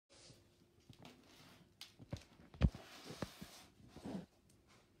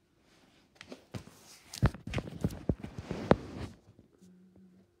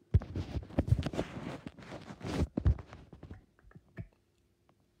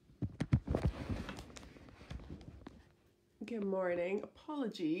Good morning.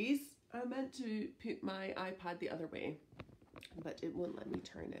 Apologies. I meant to put my iPad the other way, but it won't let me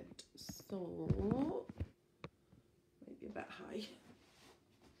turn it. So, might be a bit high.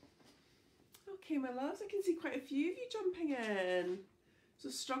 Okay, my loves, I can see quite a few of you jumping in. It's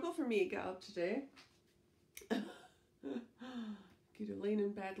a struggle for me to get up today. Could have lain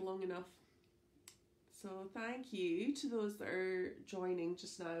in bed long enough. So thank you to those that are joining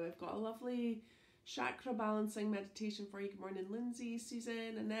just now. I've got a lovely chakra balancing meditation for you. Good morning, Lindsay,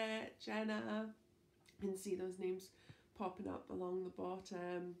 Susan, Annette, Jenna. You can see those names popping up along the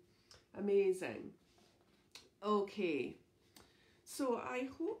bottom. Amazing. Okay, so I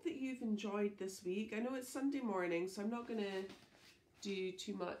hope that you've enjoyed this week. I know it's Sunday morning, so I'm not going to do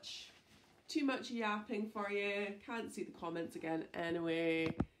too much yapping for you. Can't see the comments again anyway.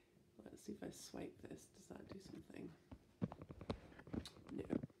 Let's see if I swipe this. Does that do something? No.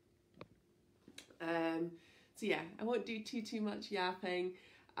 So yeah, I won't do too much yapping,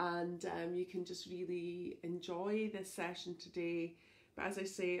 and you can just really enjoy this session today. But as I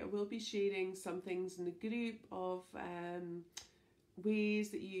say, I will be sharing some things in the group of ways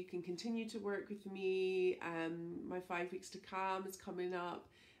that you can continue to work with me. My 5 weeks to calm is coming up,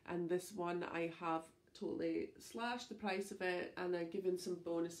 and this one I have totally slashed the price of it, and I've given some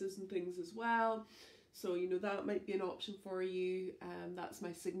bonuses and things as well. So you know, that might be an option for you. That's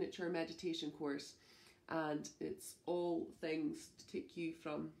my signature meditation course, and it's all things to take you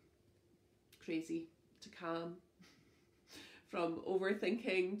from crazy to calm, from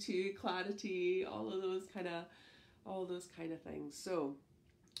overthinking to clarity, all those kind of things. So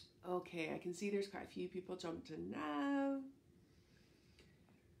okay, I can see there's quite a few people jumped in now.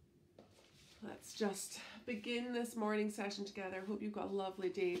 Let's just begin this morning session together. Hope you've got a lovely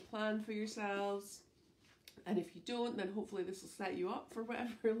day planned for yourselves. And if you don't, then hopefully this will set you up for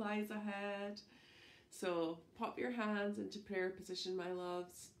whatever lies ahead. So pop your hands into prayer position, my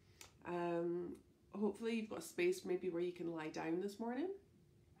loves. Hopefully you've got a space maybe where you can lie down this morning.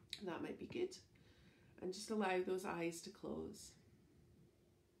 That might be good. And just allow those eyes to close.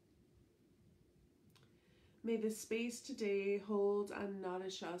 May this space today hold and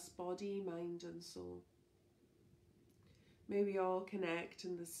nourish us, body, mind and soul. May we all connect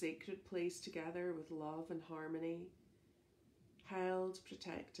in this sacred place together with love and harmony, held,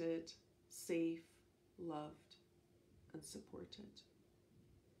 protected, safe, loved and supported.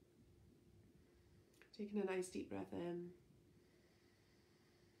 Taking a nice deep breath in,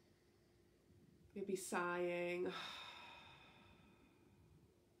 maybe sighing.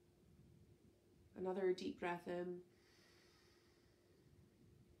 Another deep breath in,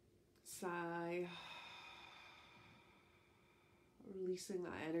 sigh, releasing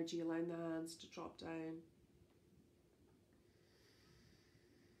that energy, allowing the hands to drop down.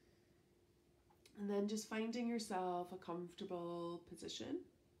 And then just finding yourself a comfortable position.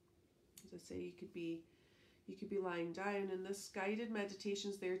 As I say, you could be lying down, and this guided meditation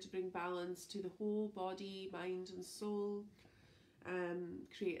is there to bring balance to the whole body, mind and soul.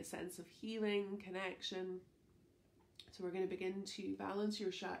 Create a sense of healing, connection. So we're going to begin to balance your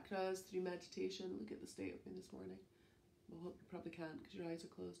chakras through meditation. Look at the state of me this morning. Well, you probably can't because your eyes are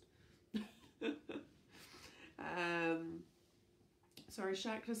closed. So our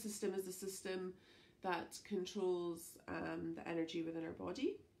chakra system is the system that controls the energy within our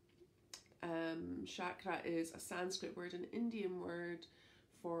body. Chakra is a Sanskrit word, an Indian word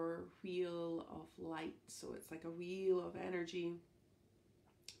for wheel of light. So it's like a wheel of energy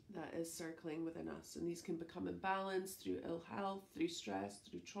that is circling within us, and these can become imbalanced through ill health, through stress,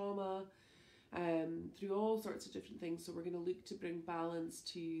 through trauma, through all sorts of different things. So we're going to look to bring balance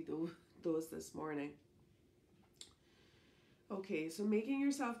to those this morning. Okay, so making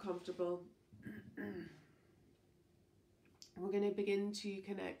yourself comfortable. We're going to begin to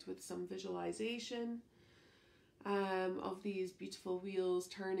connect with some visualization of these beautiful wheels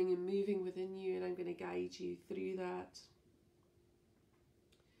turning and moving within you, and I'm going to guide you through that.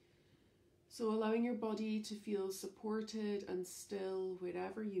 So allowing your body to feel supported and still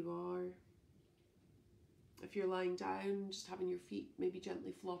wherever you are. If you're lying down, just having your feet maybe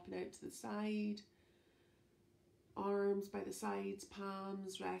gently flopping out to the side. Arms by the sides,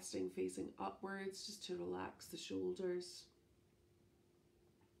 palms resting facing upwards just to relax the shoulders.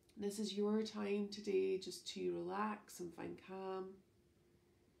 This is your time today just to relax and find calm.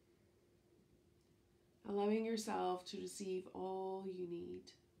 Allowing yourself to receive all you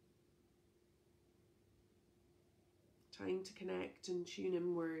need. Time to connect and tune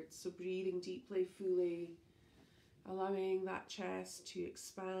inwards. So breathing deeply, fully. Allowing that chest to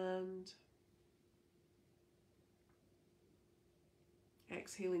expand.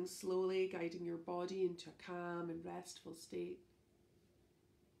 Exhaling slowly, guiding your body into a calm and restful state.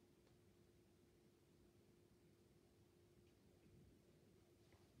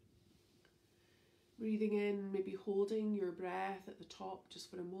 Breathing in, maybe holding your breath at the top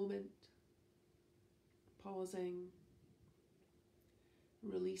just for a moment. Pausing,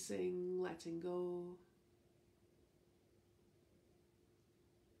 releasing, letting go.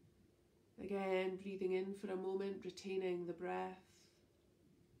 Again, breathing in for a moment, retaining the breath.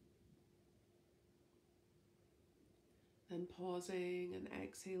 Then pausing and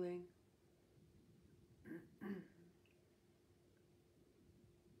exhaling.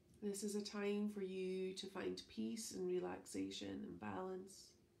 This is a time for you to find peace and relaxation and balance.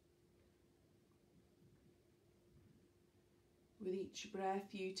 With each breath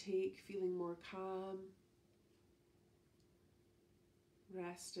you take, feeling more calm,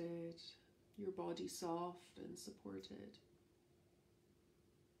 rested, your body soft and supported.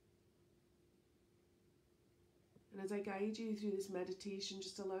 And as I guide you through this meditation,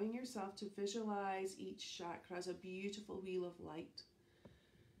 just allowing yourself to visualize each chakra as a beautiful wheel of light,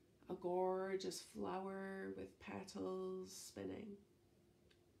 a gorgeous flower with petals spinning.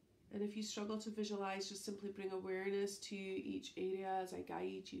 And if you struggle to visualize, just simply bring awareness to each area as I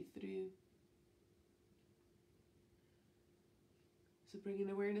guide you through. So bringing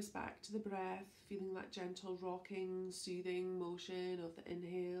awareness back to the breath, feeling that gentle rocking, soothing motion of the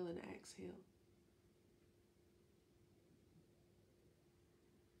inhale and exhale.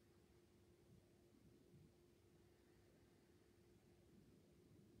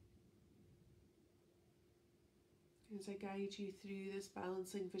 As I guide you through this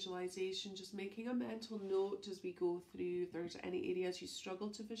balancing visualization, just making a mental note as we go through if there's any areas you struggle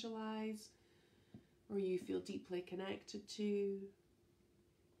to visualize or you feel deeply connected to,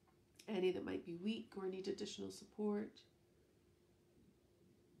 any that might be weak or need additional support.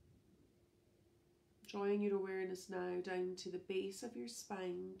 Drawing your awareness now down to the base of your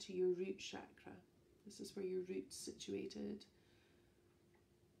spine, to your root chakra. This is where your root's situated.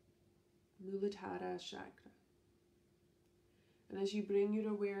 Muladhara chakra. And as you bring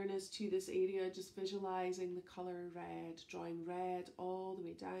your awareness to this area, just visualizing the color red, drawing red all the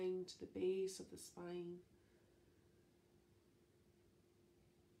way down to the base of the spine.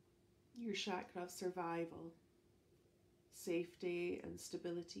 Your chakra of survival, safety and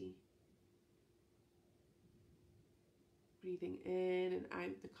stability. Breathing in and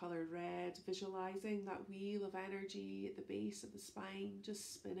out the color red, visualizing that wheel of energy at the base of the spine,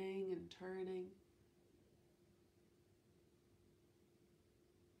 just spinning and turning.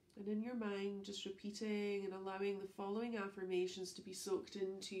 And in your mind, just repeating and allowing the following affirmations to be soaked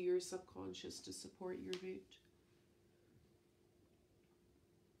into your subconscious to support your root.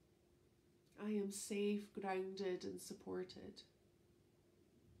 I am safe, grounded, and supported.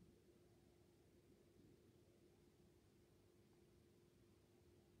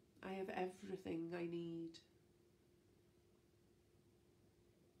 I have everything I need.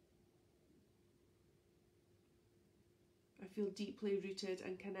 I feel deeply rooted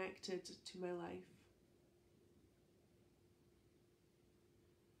and connected to my life.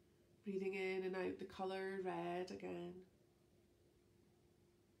 Breathing in and out the color red again.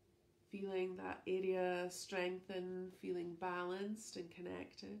 Feeling that area strengthen, feeling balanced and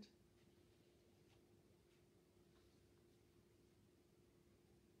connected.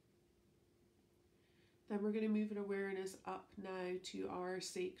 Then we're going to move an awareness up now to our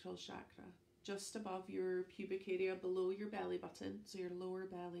sacral chakra, just above your pubic area, below your belly button, so your lower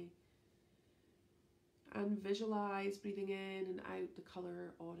belly. And visualize breathing in and out the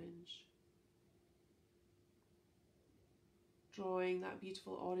color orange. Drawing that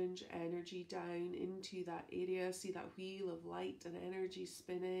beautiful orange energy down into that area. See that wheel of light and energy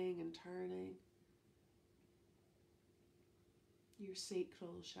spinning and turning. Your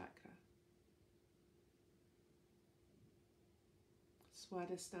sacral chakra.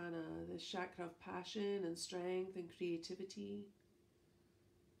 Swadhisthana, the chakra of passion and strength and creativity.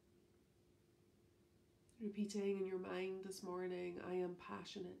 Repeating in your mind this morning, I am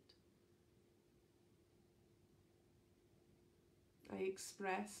passionate. I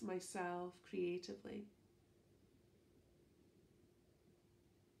express myself creatively.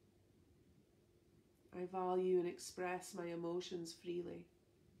 I value and express my emotions freely.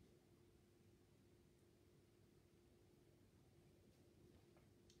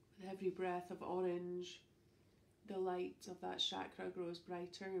 With every breath of orange, the light of that chakra grows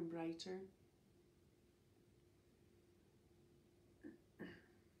brighter and brighter.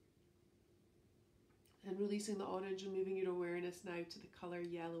 And releasing the orange and moving your awareness now to the color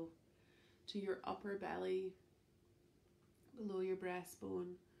yellow, to your upper belly, below your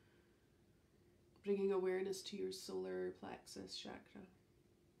breastbone, bringing awareness to your solar plexus chakra,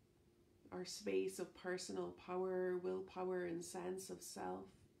 our space of personal power, willpower, and sense of self.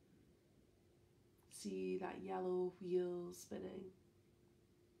 See that yellow wheel spinning.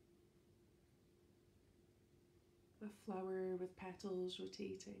 A flower with petals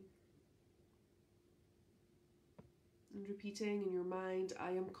rotating. And repeating in your mind,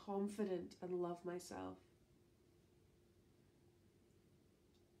 I am confident and love myself.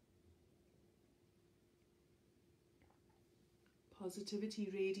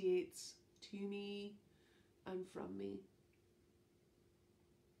 Positivity radiates to me and from me.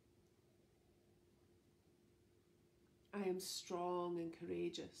 I am strong and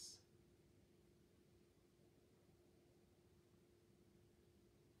courageous.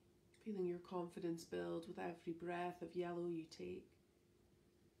 Feeling your confidence build with every breath of yellow you take.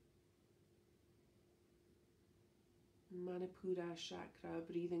 Manipura chakra,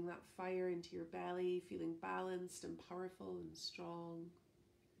 breathing that fire into your belly, feeling balanced and powerful and strong.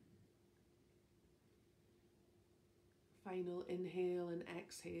 Final inhale and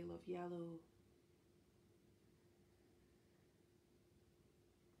exhale of yellow.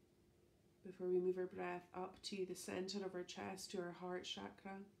 Before we move our breath up to the center of our chest, to our heart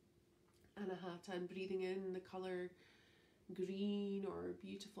chakra, Anahata, and breathing in the color green or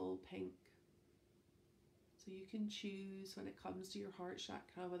beautiful pink. So you can choose when it comes to your heart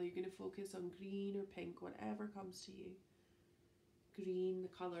chakra whether you're going to focus on green or pink, whatever comes to you. Green, the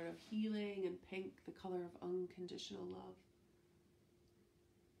color of healing, and pink, the color of unconditional love.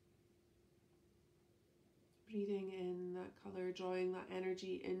 Breathing in that color, drawing that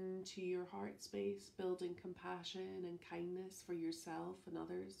energy into your heart space, building compassion and kindness for yourself and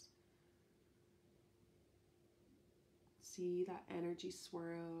others. See that energy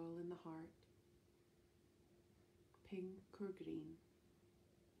swirl in the heart, pink or green.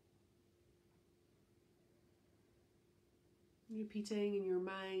 Repeating in your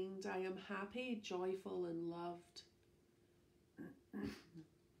mind, I am happy, joyful, and loved.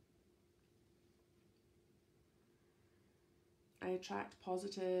 I attract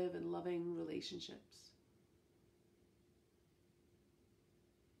positive and loving relationships.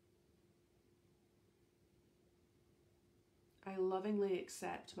 I lovingly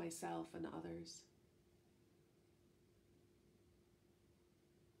accept myself and others.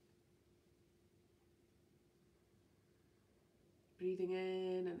 Breathing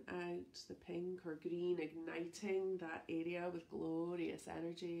in and out the pink or green, igniting that area with glorious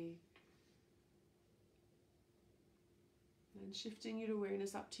energy. And shifting your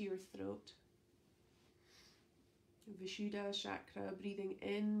awareness up to your throat. Vishuddha chakra, breathing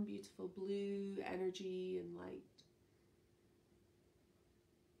in beautiful blue energy and light.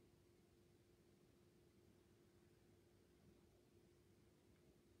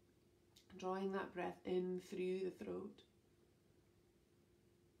 Drawing that breath in through the throat.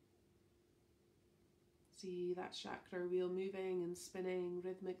 See that chakra wheel moving and spinning,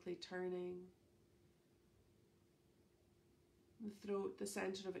 rhythmically turning. The throat, the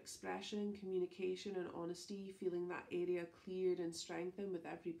center of expression, communication, and honesty, feeling that area cleared and strengthened with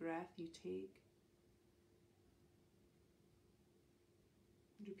every breath you take.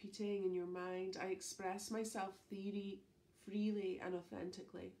 Repeating in your mind, I express myself freely and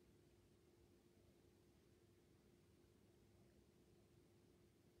authentically.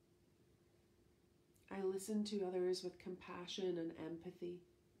 I listen to others with compassion and empathy.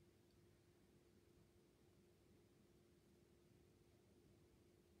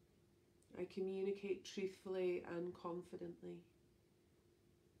 I communicate truthfully and confidently.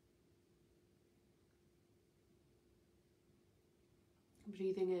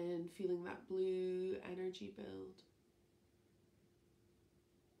 Breathing in, feeling that blue energy build.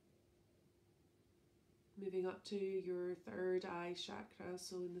 Moving up to your third eye chakra,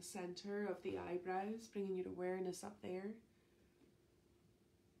 so in the center of the eyebrows, bringing your awareness up there.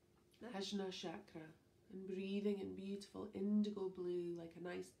 Ajna chakra, and breathing in beautiful indigo blue, like a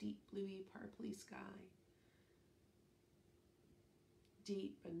nice deep bluey purpley sky.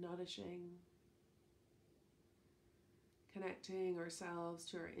 Deep and nourishing. Connecting ourselves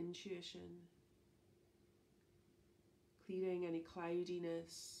to our intuition. Clearing any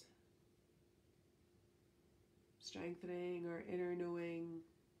cloudiness. Strengthening our inner knowing.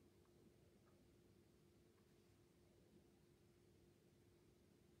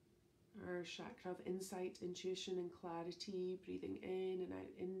 Our chakra of insight, intuition, and clarity, breathing in and out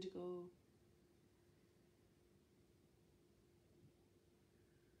indigo.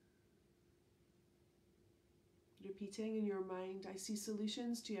 Repeating in your mind, I see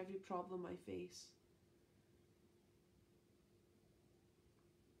solutions to every problem I face.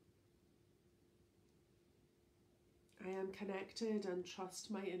 I am connected and trust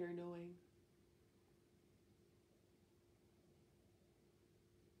my inner knowing.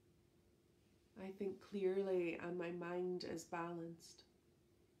 I think clearly and my mind is balanced.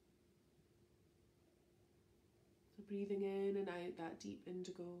 So breathing in and out that deep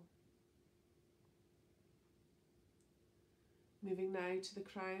indigo. Moving now to the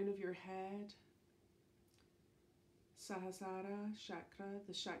crown of your head. Sahasrara chakra,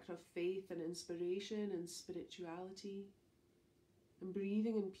 the chakra of faith and inspiration and spirituality. And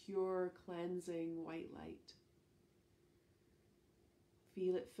breathing in pure, cleansing white light.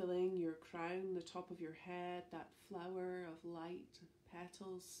 Feel it filling your crown, the top of your head, that flower of light,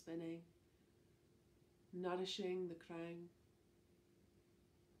 petals spinning, nourishing the crown.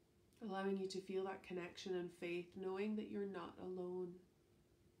 Allowing you to feel that connection and faith, knowing that you're not alone.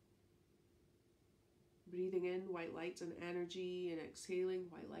 Breathing in white light and energy and exhaling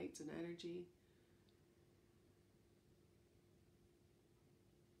white light and energy.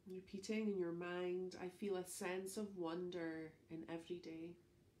 Repeating in your mind, I feel a sense of wonder in every day.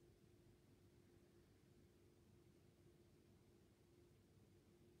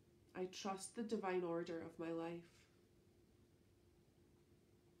 I trust the divine order of my life.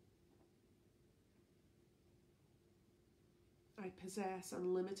 I possess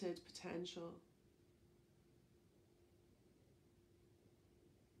unlimited potential.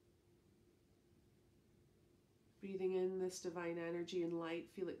 Breathing in this divine energy and light,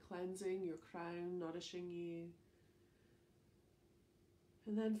 feel it cleansing your crown, nourishing you.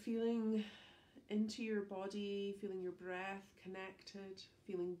 And then feeling into your body, feeling your breath connected,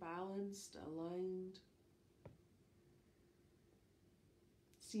 feeling balanced, aligned.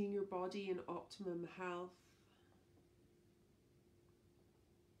 Seeing your body in optimum health.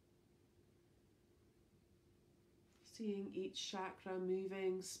 Seeing each chakra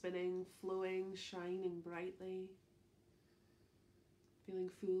moving, spinning, flowing, shining brightly.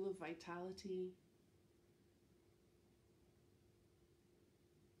 Feeling full of vitality.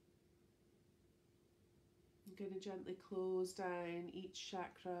 I'm going to gently close down each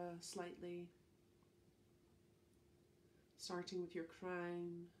chakra slightly. Starting with your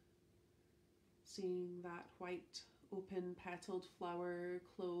crown. Seeing that white, open, petaled flower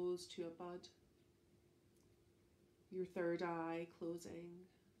close to a bud. Your third eye closing,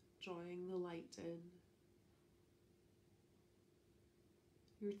 drawing the light in.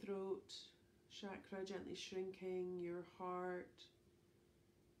 Your throat chakra gently shrinking, your heart,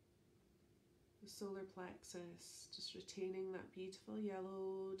 the solar plexus, just retaining that beautiful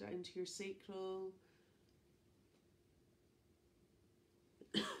yellow down to your sacral.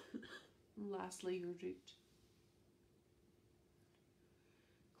 And lastly, your root.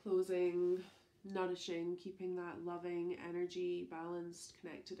 Closing, nourishing, keeping that loving energy, balanced,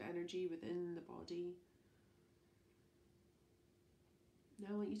 connected energy within the body.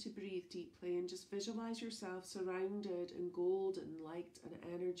 Now I want you to breathe deeply and just visualize yourself surrounded in golden light and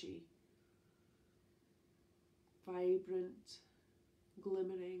energy. Vibrant,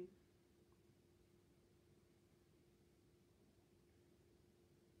 glimmering.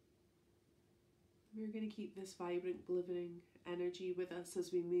 We're going to keep this vibrant, glimmering energy with us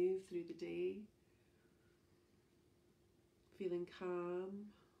as we move through the day. Feeling calm.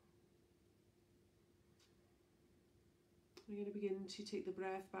 We're going to begin to take the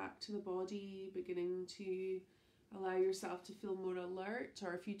breath back to the body, beginning to allow yourself to feel more alert,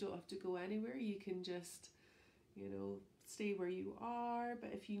 or if you don't have to go anywhere, you can just, stay where you are.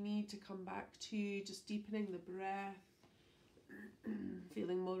 But if you need to come back to just deepening the breath,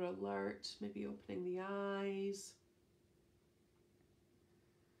 feeling more alert, maybe opening the eyes,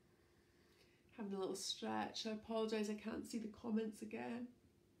 having a little stretch. I apologise, I can't see the comments again,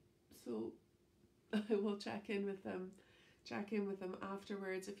 so I will check in with them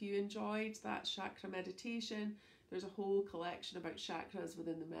afterwards. If you enjoyed that chakra meditation, there's a whole collection about chakras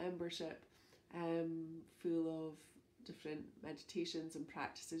within the membership, full of different meditations and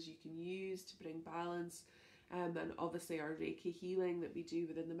practices you can use to bring balance. And obviously our Reiki healing that we do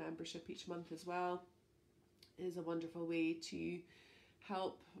within the membership each month as well is a wonderful way to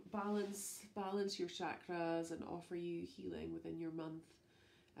help balance your chakras and offer you healing within your month.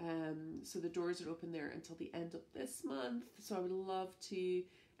 So the doors are open there until the end of this month. So I would love to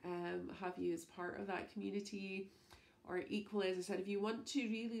have you as part of that community. Or equally, as I said, if you want to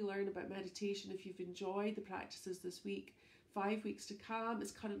really learn about meditation, if you've enjoyed the practices this week, 5 weeks to calm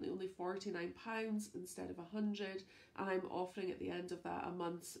is currently only £49 instead of £100, and I'm offering at the end of that a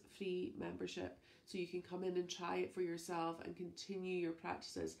month's free membership, so you can come in and try it for yourself and continue your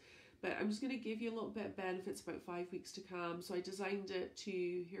practices. But I'm just going to give you a little bit of benefits about 5 weeks to come. So I designed it to,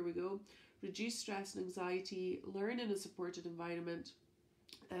 here we go, reduce stress and anxiety, learn in a supported environment,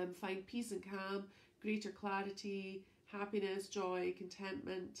 find peace and calm, greater clarity, happiness, joy,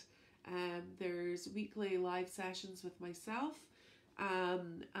 contentment. There's weekly live sessions with myself,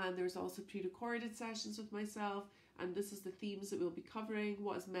 and there's also pre-recorded sessions with myself. And this is the themes that we'll be covering.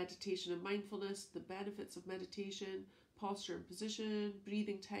 What is meditation and mindfulness, the benefits of meditation, posture and position,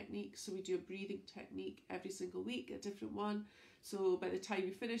 breathing techniques. So we do a breathing technique every single week, a different one. So by the time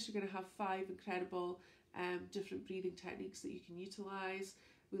you finish, you're going to have 5 incredible different breathing techniques that you can utilize.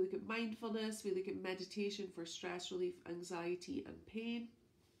 We look at mindfulness, we look at meditation for stress relief, anxiety and pain.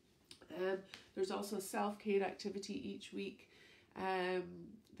 There's also a self-care activity each week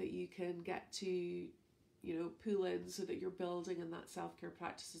that you can get to, pull in so that you're building in that self-care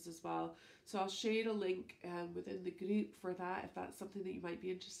practices as well. So I'll share a link within the group for that if that's something that you might be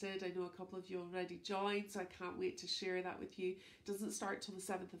interested. I know a couple of you already joined, so I can't wait to share that with you. It doesn't start till the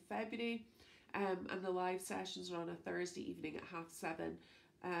 7th of February, and the live sessions are on a Thursday evening at 7:30.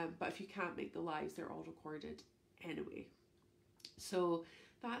 But if you can't make the lives, they're all recorded anyway. So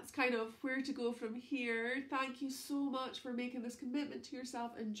that's kind of where to go from here. Thank you so much for making this commitment to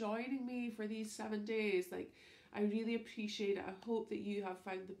yourself and joining me for these 7 days. I really appreciate it. I hope that you have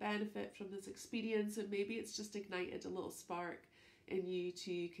found the benefit from this experience, and maybe it's just ignited a little spark in you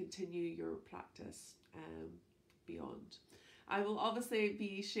to continue your practice beyond. I will obviously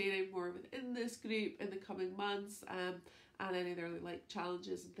be sharing more within this group in the coming months, and any other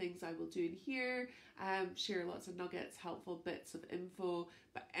challenges and things I will do in here, share lots of nuggets, helpful bits of info.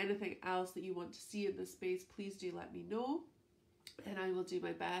 But anything else that you want to see in this space, please do let me know, and I will do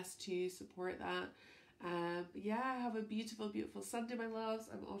my best to support that. But yeah, have a beautiful, beautiful Sunday, my loves.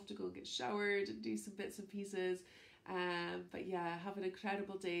 I'm off to go and get showered and do some bits and pieces. But yeah, have an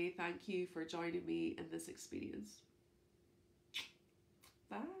incredible day. Thank you for joining me in this experience.